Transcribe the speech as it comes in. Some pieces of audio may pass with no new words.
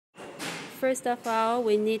first of all,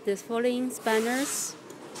 we need the following spanners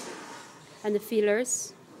and the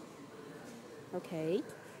fillers. Okay.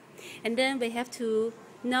 And then we have to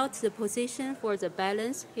note the position for the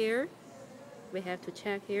balance here. We have to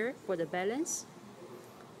check here for the balance.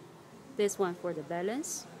 This one for the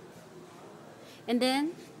balance. And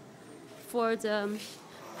then for the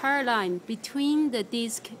power line between the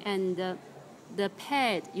disc and the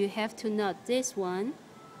pad, you have to note this one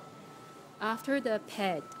after the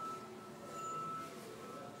pad.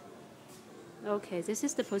 Okay, this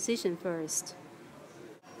is the position first.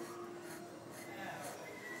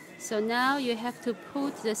 So now you have to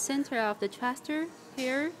put the center of the thruster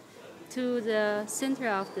here to the center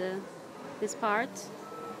of this part.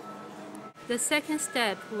 The second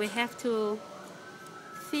step, we have to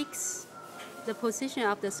fix the position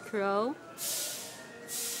of the screw.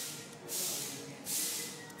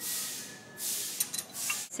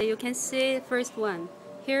 So you can see the first one.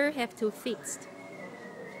 Here have to fix.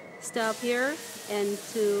 Stop here and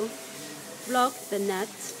to block the nut.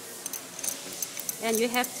 And you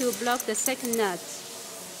have to block the second nut.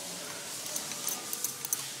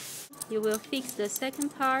 You will fix the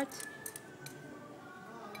second part,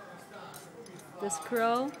 the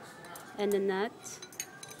screw and the nut.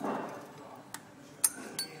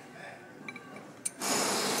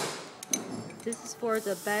 This is for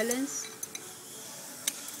the balance.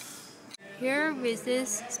 Here with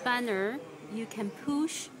this spanner, you can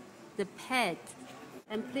push the pad.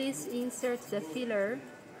 And please insert the filler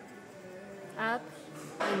up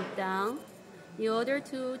and down in order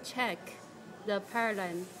to check the power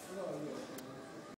line.